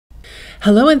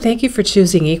Hello and thank you for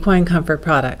choosing Equine Comfort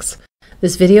products.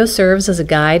 This video serves as a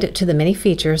guide to the many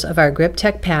features of our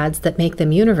GripTech pads that make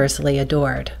them universally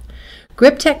adored.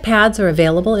 GripTech pads are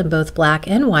available in both black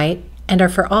and white and are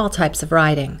for all types of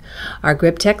riding. Our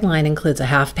GripTech line includes a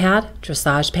half pad,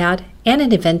 dressage pad, and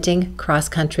an eventing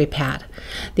cross-country pad.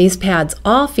 These pads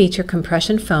all feature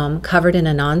compression foam covered in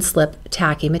a non-slip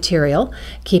tacky material,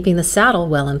 keeping the saddle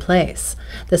well in place.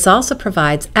 This also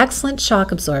provides excellent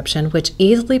shock absorption, which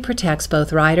easily protects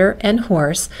both rider and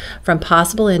horse from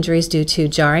possible injuries due to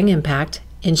jarring impact,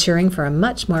 ensuring for a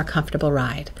much more comfortable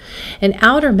ride. An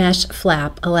outer mesh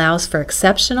flap allows for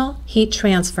exceptional heat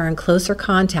transfer and closer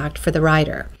contact for the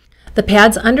rider. The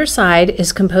pad's underside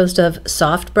is composed of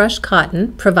soft brushed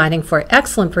cotton, providing for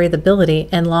excellent breathability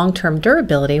and long-term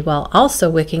durability while also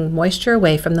wicking moisture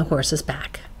away from the horse's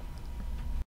back.